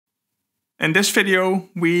In this video,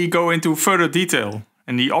 we go into further detail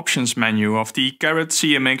in the options menu of the Caret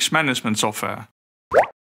CMX management software.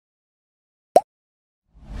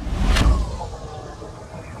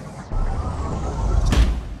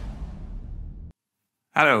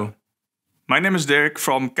 Hello, my name is Dirk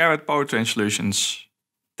from Caret Powertrain Solutions.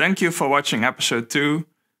 Thank you for watching episode 2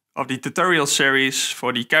 of the tutorial series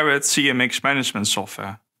for the Caret CMX management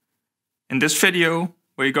software. In this video,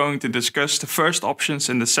 we're going to discuss the first options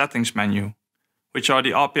in the settings menu, which are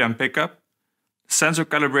the RPM pickup, the sensor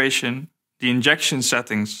calibration, the injection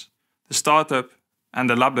settings, the startup, and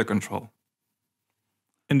the Lambda control.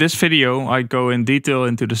 In this video, I go in detail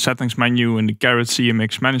into the settings menu in the Caret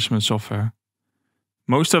CMX management software.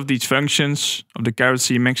 Most of these functions of the Caret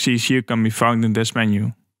CMX ECU can be found in this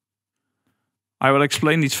menu. I will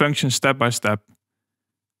explain these functions step by step.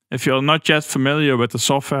 If you are not yet familiar with the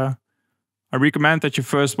software, I recommend that you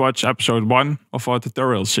first watch episode 1 of our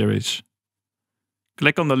tutorial series.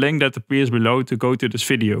 Click on the link that appears below to go to this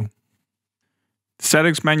video. The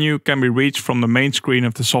settings menu can be reached from the main screen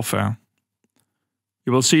of the software.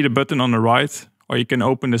 You will see the button on the right, or you can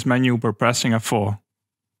open this menu by pressing F4.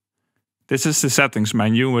 This is the settings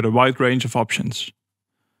menu with a wide range of options.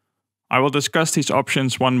 I will discuss these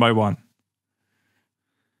options one by one.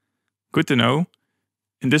 Good to know,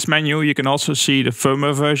 in this menu you can also see the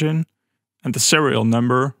firmware version and the serial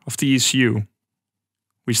number of the ECU.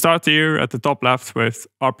 We start here at the top left with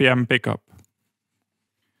RPM pickup.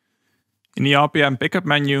 In the RPM pickup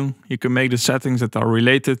menu, you can make the settings that are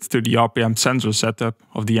related to the RPM sensor setup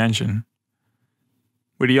of the engine.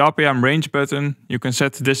 With the RPM range button, you can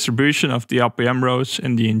set the distribution of the RPM rows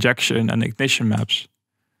in the injection and ignition maps.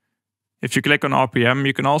 If you click on RPM,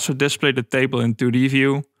 you can also display the table in 2D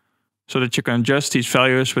view, so that you can adjust these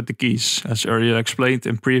values with the keys, as earlier explained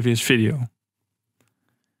in previous video.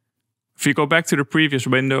 If you go back to the previous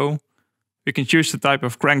window, we can choose the type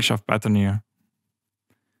of crankshaft pattern here.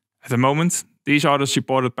 At the moment, these are the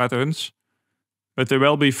supported patterns, but they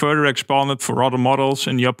will be further expanded for other models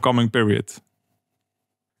in the upcoming period.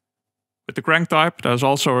 With the crank type, there is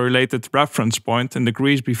also a related reference point in the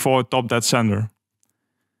grease before top dead center.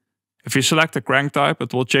 If you select the crank type,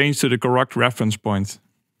 it will change to the correct reference point.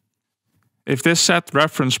 If this set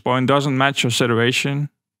reference point doesn't match your situation,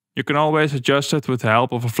 you can always adjust it with the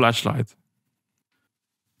help of a flashlight.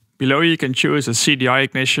 Below you can choose a CDI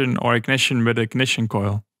ignition or ignition with ignition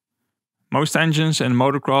coil. Most engines in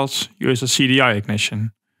motocross use a CDI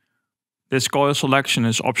ignition. This coil selection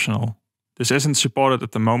is optional. This isn't supported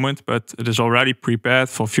at the moment, but it is already prepared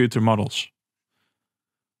for future models.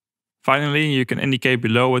 Finally, you can indicate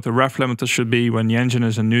below what the ref limiter should be when the engine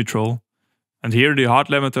is in neutral, and here the hard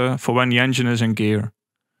limiter for when the engine is in gear.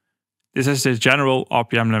 This is the general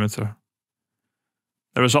RPM limiter.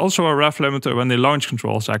 There is also a ref limiter when the launch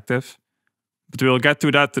control is active, but we will get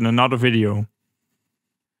to that in another video.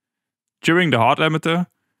 During the hard limiter,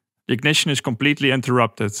 the ignition is completely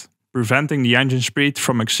interrupted, preventing the engine speed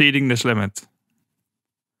from exceeding this limit.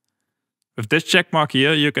 With this checkmark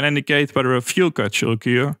here, you can indicate whether a fuel cut should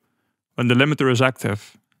occur when the limiter is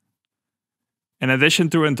active. In addition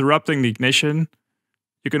to interrupting the ignition,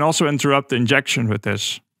 you can also interrupt the injection with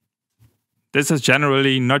this. This is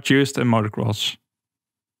generally not used in motocross.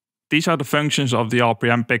 These are the functions of the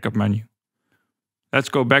RPM pickup menu. Let's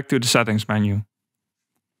go back to the settings menu.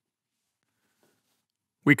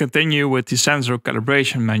 We continue with the sensor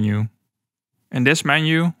calibration menu. In this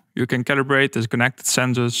menu, you can calibrate the connected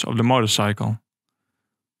sensors of the motorcycle.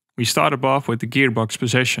 We start above with the gearbox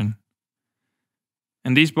position.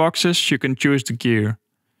 In these boxes, you can choose the gear.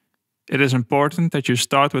 It is important that you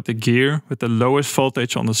start with the gear with the lowest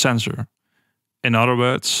voltage on the sensor. In other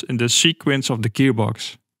words, in the sequence of the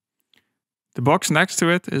gearbox. The box next to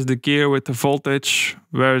it is the gear with the voltage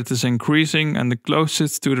where it is increasing and the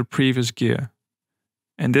closest to the previous gear.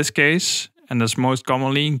 In this case, and as most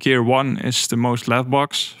commonly, gear 1 is the most left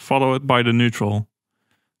box, followed by the neutral,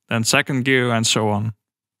 then second gear and so on.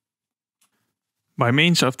 By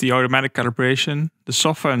means of the automatic calibration, the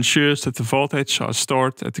software ensures that the voltage are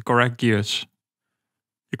stored at the correct gears.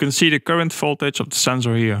 You can see the current voltage of the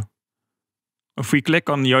sensor here. If we click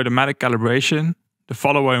on the automatic calibration, the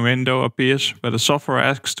following window appears where the software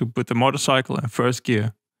asks to put the motorcycle in first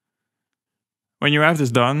gear. When you have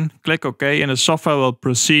this done, click OK and the software will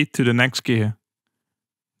proceed to the next gear.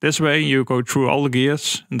 This way you go through all the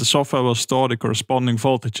gears and the software will store the corresponding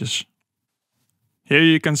voltages. Here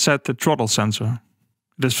you can set the throttle sensor.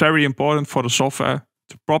 It is very important for the software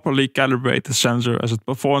to properly calibrate the sensor as it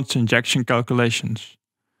performs injection calculations.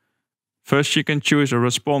 First you can choose a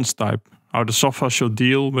response type, how the software should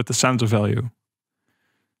deal with the sensor value.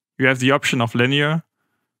 You have the option of linear,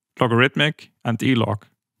 logarithmic, and elog.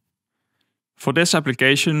 For this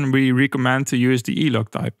application, we recommend to use the elog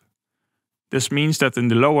type. This means that in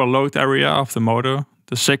the lower load area of the motor,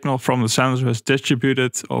 the signal from the sensor is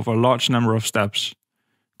distributed over a large number of steps,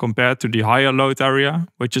 compared to the higher load area,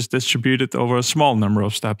 which is distributed over a small number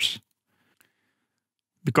of steps.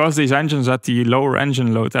 Because these engines at the lower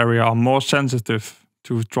engine load area are more sensitive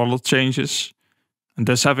to throttle changes, and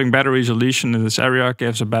thus having better resolution in this area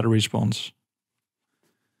gives a better response.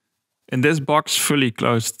 In this box, fully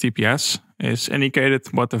closed TPS is indicated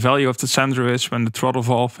what the value of the sensor is when the throttle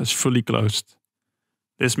valve is fully closed.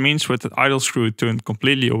 This means with the idle screw turned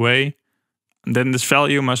completely away, and then this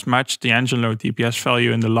value must match the engine load TPS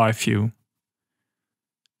value in the live view.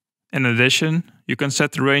 In addition, you can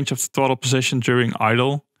set the range of the throttle position during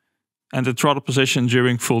idle and the throttle position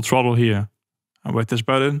during full throttle here. And with this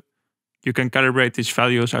button, you can calibrate these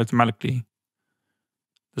values automatically.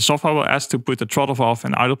 The software will ask to put the throttle valve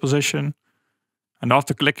in idle position, and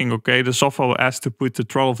after clicking OK, the software will ask to put the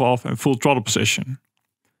throttle valve in full throttle position.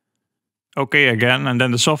 OK again, and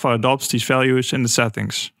then the software adopts these values in the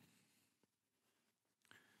settings.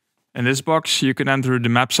 In this box, you can enter the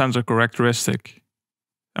map sensor characteristic.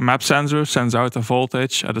 A map sensor sends out a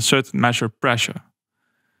voltage at a certain measured pressure.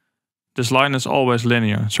 This line is always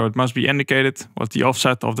linear, so it must be indicated what the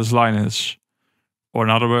offset of this line is. Or in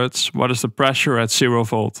other words, what is the pressure at 0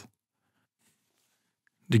 volt.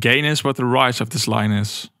 The gain is what the rise of this line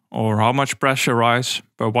is, or how much pressure rise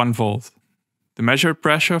per 1 volt. The measured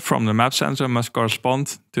pressure from the map sensor must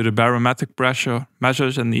correspond to the barometric pressure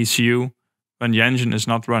measured in the ECU when the engine is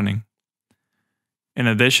not running. In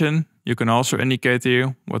addition, you can also indicate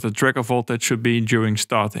here what the trigger voltage should be during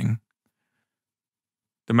starting.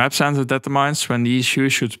 The map sensor determines when the ECU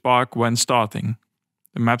should spark when starting.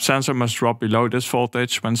 The map sensor must drop below this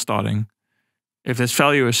voltage when starting. If this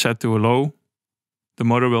value is set to low, the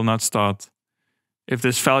motor will not start. If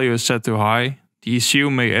this value is set to high, the ECU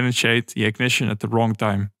may initiate the ignition at the wrong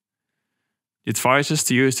time. The advice is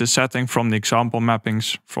to use this setting from the example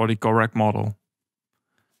mappings for the correct model.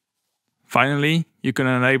 Finally, you can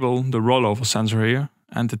enable the rollover sensor here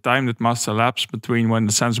and the time that must elapse between when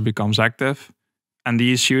the sensor becomes active and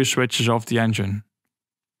the ECU switches off the engine.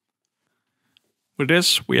 With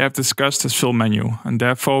this, we have discussed this fill menu, and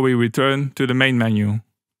therefore we return to the main menu.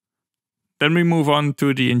 Then we move on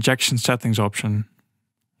to the injection settings option.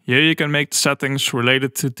 Here you can make the settings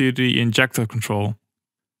related to the injector control.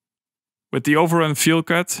 With the overrun fuel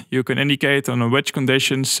cut, you can indicate under which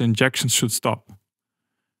conditions the injection should stop.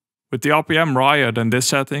 With the RPM higher than this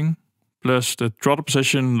setting, plus the throttle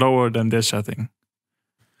position lower than this setting.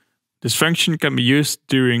 This function can be used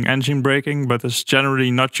during engine braking, but is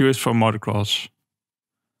generally not used for motocross.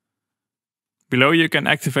 Below you can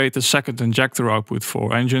activate the second injector output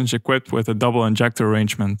for engines equipped with a double injector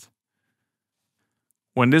arrangement.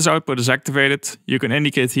 When this output is activated, you can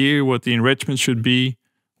indicate here what the enrichment should be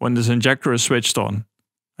when this injector is switched on,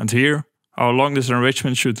 and here how long this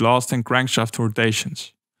enrichment should last in crankshaft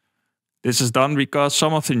rotations. This is done because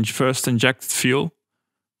some of the first injected fuel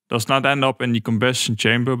does not end up in the combustion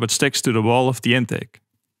chamber but sticks to the wall of the intake.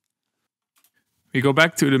 We go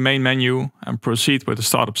back to the main menu and proceed with the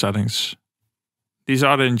startup settings. These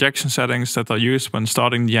are the injection settings that are used when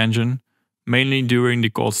starting the engine, mainly during the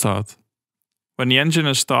cold start. When the engine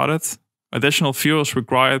is started, additional fuel is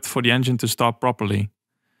required for the engine to start properly.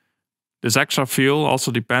 This extra fuel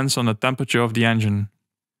also depends on the temperature of the engine.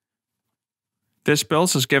 This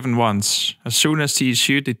pulse is given once, as soon as the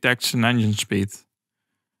ECU detects an engine speed.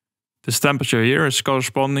 This temperature here is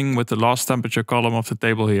corresponding with the last temperature column of the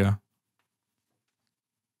table here.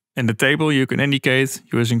 In the table you can indicate,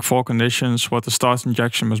 using 4 conditions, what the start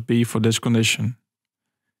injection must be for this condition.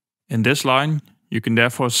 In this line, you can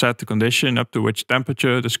therefore set the condition up to which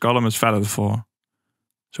temperature this column is valid for.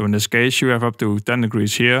 So in this case you have up to 10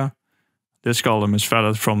 degrees here, this column is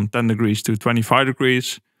valid from 10 degrees to 25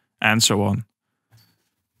 degrees, and so on.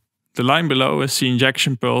 The line below is the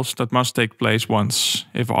injection pulse that must take place once,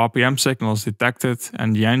 if a RPM signal is detected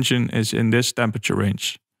and the engine is in this temperature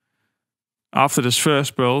range. After this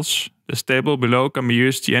first pulse, this table below can be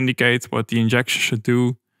used to indicate what the injection should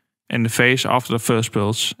do in the phase after the first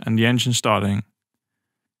pulse and the engine starting.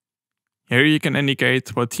 Here you can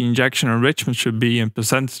indicate what the injection enrichment should be in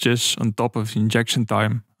percentages on top of the injection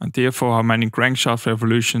time, and therefore how many crankshaft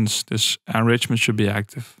revolutions this enrichment should be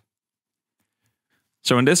active.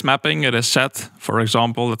 So in this mapping it is set, for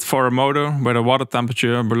example, that for a motor with a water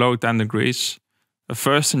temperature below 10 degrees, the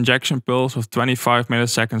first injection pulse of 25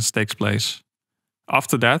 milliseconds takes place.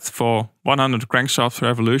 After that, for 100 crankshaft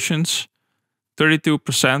revolutions,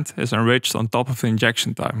 32% is enriched on top of the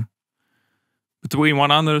injection time. between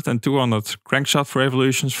 100 and 200 crankshaft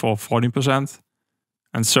revolutions for 40%,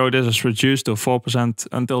 and so this is reduced to 4%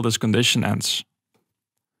 until this condition ends.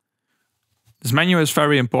 This menu is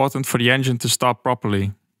very important for the engine to start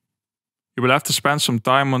properly. You will have to spend some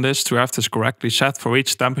time on this to have this correctly set for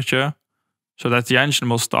each temperature, so that the engine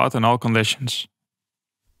will start in all conditions.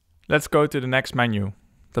 Let's go to the next menu,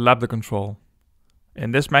 the Lambda control.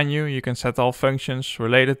 In this menu you can set all functions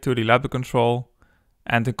related to the Lambda control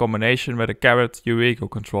and in combination with a caret U-equal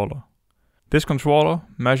controller. This controller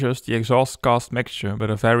measures the exhaust gas mixture with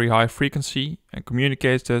a very high frequency and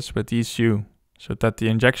communicates this with the ECU, so that the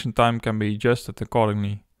injection time can be adjusted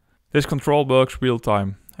accordingly. This control works real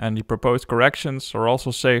time, and the proposed corrections are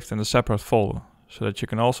also saved in a separate folder, so that you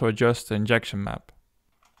can also adjust the injection map.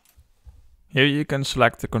 Here you can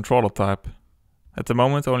select the controller type. At the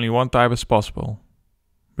moment only one type is possible.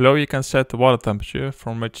 Below you can set the water temperature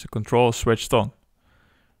from which the control is switched on.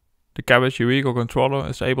 The caret U-equal controller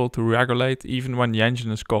is able to regulate even when the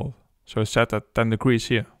engine is cold, so it's set at 10 degrees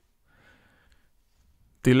here.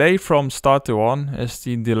 Delay from start to on is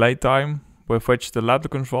the delay time with which the Lambda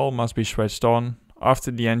control must be switched on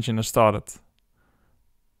after the engine is started.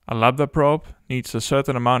 A Lambda probe needs a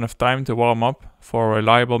certain amount of time to warm up for a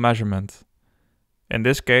reliable measurement. In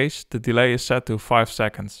this case, the delay is set to 5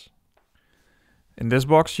 seconds. In this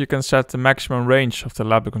box you can set the maximum range of the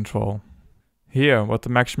Lambda control. Here what the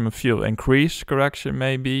maximum field increase correction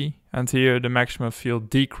may be, and here the maximum field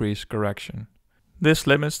decrease correction. This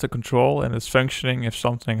limits the control and its functioning if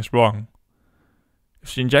something is wrong.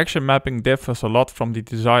 If the injection mapping differs a lot from the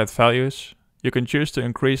desired values, you can choose to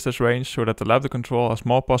increase this range so that the Lambda control has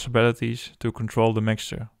more possibilities to control the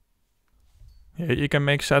mixture. Here you can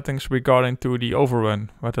make settings regarding to the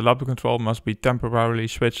overrun, where the Lambda control must be temporarily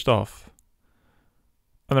switched off.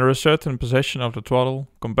 Under a certain position of the throttle,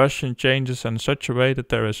 combustion changes in such a way that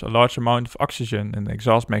there is a large amount of oxygen in the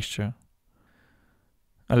exhaust mixture.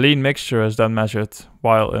 A lean mixture is then measured,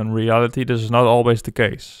 while in reality this is not always the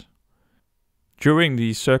case. During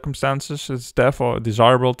these circumstances, it is therefore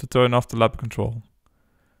desirable to turn off the Lambda control.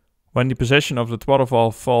 When the position of the throttle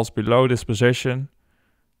valve falls below this position,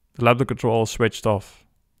 the Lambda control is switched off.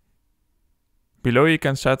 Below you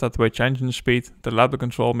can set at which engine speed the Lambda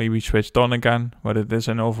control may be switched on again when it is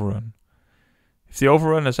in overrun. If the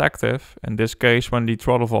overrun is active, in this case when the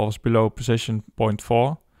throttle valve is below position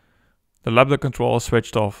 0.4, the Lambda control is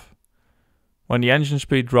switched off. When the engine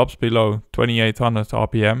speed drops below 2800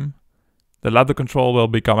 RPM, the Lambda control will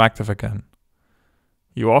become active again.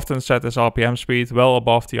 You often set this RPM speed well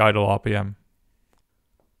above the idle RPM.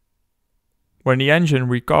 When the engine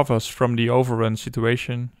recovers from the overrun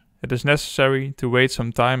situation, it is necessary to wait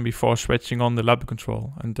some time before switching on the Lambda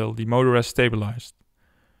control until the motor has stabilized.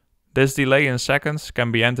 This delay in seconds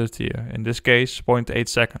can be entered here, in this case 0.8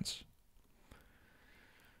 seconds.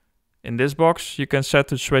 In this box you can set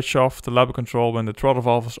to switch off the Lambda control when the throttle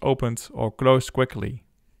valve is opened or closed quickly.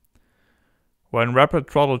 When rapid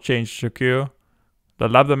throttle changes occur, the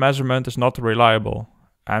Lambda measurement is not reliable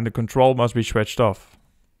and the control must be switched off.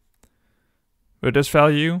 With this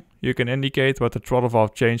value, you can indicate what the throttle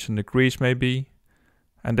valve change and decrease may be,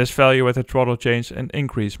 and this value what the throttle change and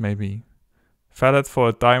increase may be, valid for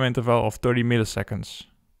a time interval of 30 milliseconds.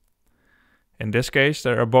 In this case,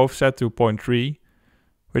 they are both set to 0.3,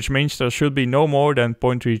 which means there should be no more than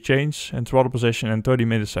 0.3 change in throttle position in 30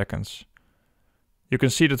 milliseconds. You can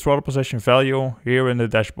see the throttle position value here in the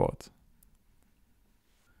dashboard.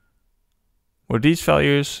 With these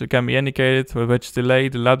values, it can be indicated with which delay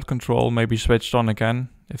the Lambda control may be switched on again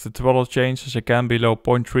if the throttle change is again below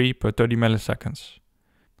 0.3 per 30 milliseconds.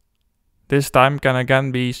 This time can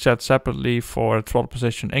again be set separately for a throttle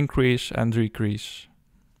position increase and decrease.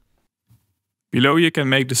 Below you can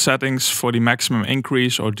make the settings for the maximum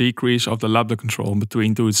increase or decrease of the Lambda control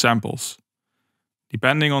between two samples.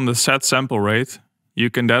 Depending on the set sample rate, you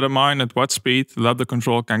can determine at what speed the Lambda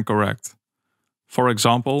control can correct. For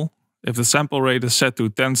example, if the sample rate is set to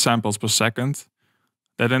 10 samples per second,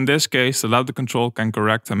 then in this case the Lambda control can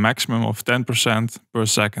correct a maximum of 10% per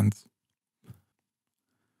second.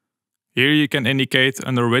 Here you can indicate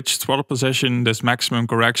under which throttle position this maximum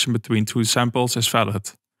correction between two samples is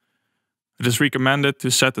valid. It is recommended to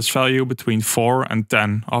set this value between 4 and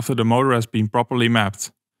 10 after the motor has been properly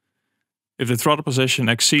mapped. If the throttle position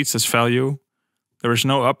exceeds this value, there is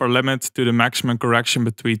no upper limit to the maximum correction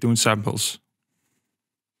between two samples.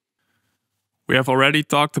 We have already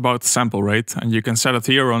talked about the sample rate and you can set it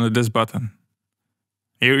here under this button.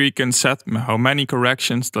 Here you can set how many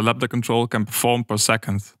corrections the Lambda control can perform per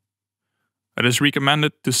second. It is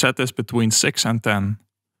recommended to set this between 6 and 10.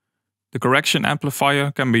 The correction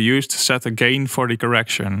amplifier can be used to set a gain for the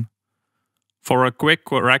correction. For a quick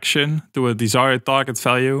correction to a desired target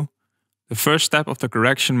value, the first step of the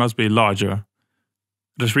correction must be larger.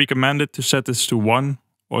 It is recommended to set this to 1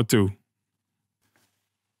 or 2.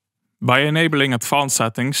 By enabling advanced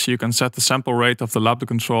settings, you can set the sample rate of the Lambda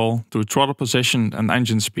control to throttle position and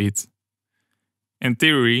engine speed. In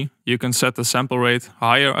theory, you can set the sample rate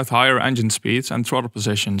higher at higher engine speeds and throttle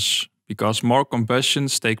positions, because more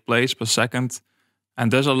combustions take place per second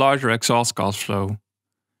and thus a larger exhaust gas flow.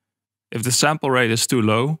 If the sample rate is too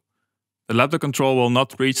low, the Lambda control will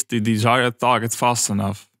not reach the desired target fast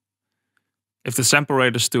enough. If the sample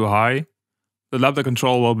rate is too high, the Lambda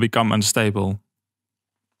control will become unstable.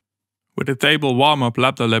 With the table warm-up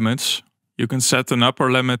Lambda limits, you can set an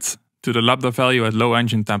upper limit to the Lambda value at low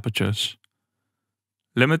engine temperatures.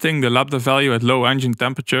 Limiting the Lambda value at low engine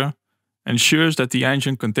temperature ensures that the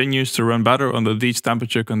engine continues to run better under these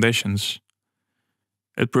temperature conditions.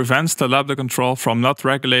 It prevents the Lambda control from not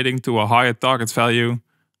regulating to a higher target value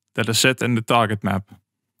that is set in the target map.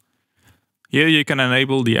 Here you can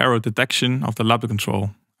enable the error detection of the Lambda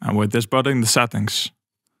control, and with this button the settings.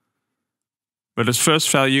 With this first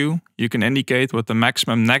value, you can indicate what the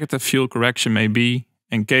maximum negative fuel correction may be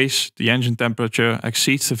in case the engine temperature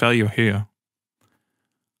exceeds the value here.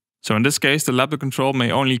 So in this case, the Lambda control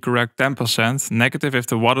may only correct 10% negative if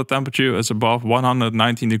the water temperature is above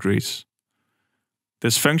 119 degrees.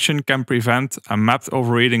 This function can prevent a mapped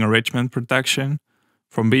overheating enrichment protection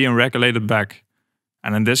from being regulated back,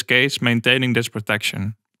 and in this case maintaining this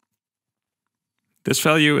protection. This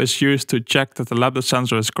value is used to check that the Lambda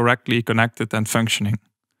sensor is correctly connected and functioning.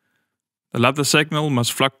 The Lambda signal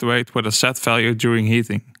must fluctuate with a set value during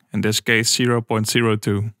heating, in this case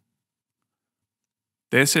 0.02.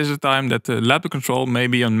 This is the time that the Lambda control may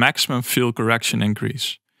be on maximum fuel correction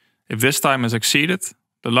increase. If this time is exceeded,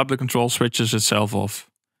 the Lambda control switches itself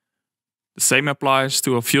off. The same applies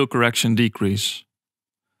to a fuel correction decrease.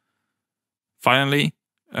 Finally,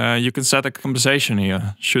 you can set a compensation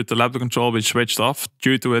here, should the Lambda control be switched off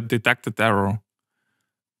due to a detected error.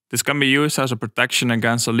 This can be used as a protection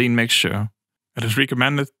against a lean mixture. It is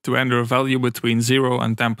recommended to enter a value between 0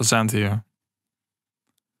 and 10% here.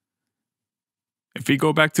 If we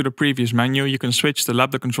go back to the previous menu, you can switch the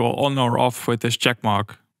Lambda control on or off with this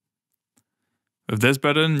checkmark. With this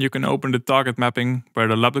button, you can open the target mapping where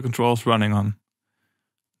the Lambda control is running on.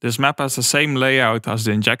 This map has the same layout as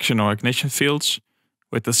the injection or ignition fields,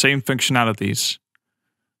 with the same functionalities.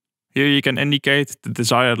 Here you can indicate the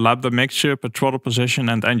desired Lambda mixture per throttle position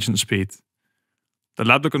and engine speed. The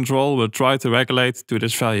Lambda control will try to regulate to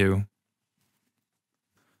this value.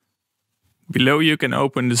 Below you can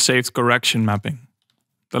open the saved correction mapping.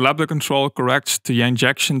 The Lambda control corrects the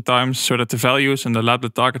injection times so that the values in the Lambda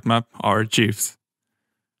target map are achieved.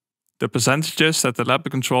 The percentages that the Lambda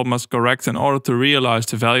control must correct in order to realize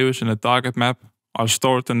the values in the target map are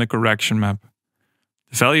stored in the correction map.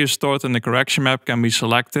 The values stored in the correction map can be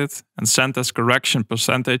selected and sent as correction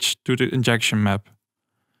percentage to the injection map.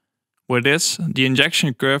 With this, the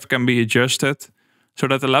injection curve can be adjusted so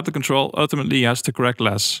that the Lambda control ultimately has to correct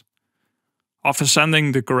less. After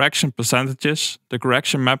sending the correction percentages, the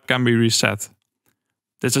correction map can be reset.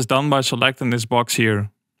 This is done by selecting this box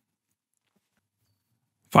here.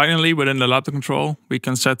 Finally, within the Lambda control, we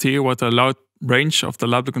can set here what the allowed range of the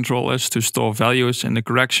Lambda control is to store values in the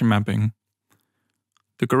correction mapping.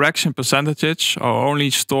 The correction percentages are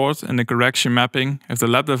only stored in the correction mapping if the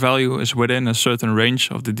Lambda value is within a certain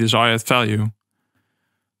range of the desired value.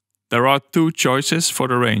 There are two choices for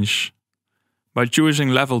the range. By choosing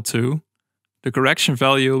level 2, the correction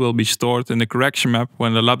value will be stored in the correction map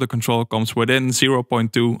when the Lambda control comes within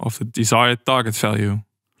 0.2 of the desired target value.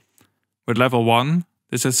 With level 1,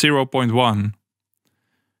 this is 0.1.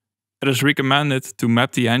 It is recommended to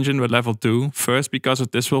map the engine with level 2 first because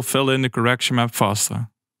this will fill in the correction map faster.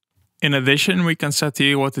 In addition, we can set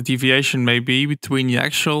here what the deviation may be between the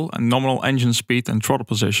actual and nominal engine speed and throttle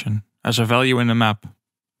position as a value in the map.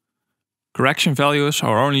 Correction values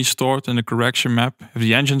are only stored in the correction map if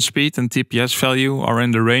the engine speed and TPS value are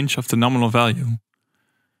in the range of the nominal value.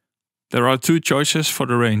 There are two choices for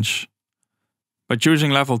the range. By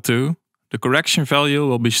choosing level 2, the correction value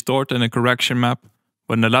will be stored in the correction map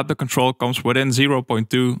when the Lambda control comes within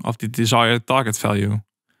 0.2 of the desired target value.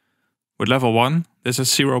 With level 1, this is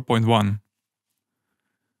 0.1.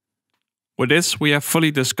 With this, we have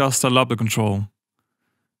fully discussed the Lambda control.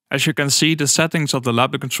 As you can see, the settings of the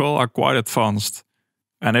Lambda control are quite advanced,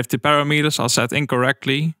 and if the parameters are set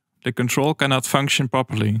incorrectly, the control cannot function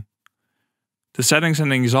properly. The settings in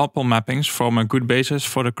the example mappings form a good basis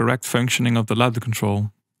for the correct functioning of the Lambda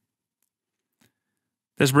control.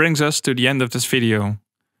 This brings us to the end of this video.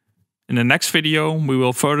 In the next video, we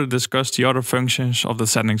will further discuss the other functions of the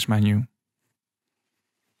settings menu.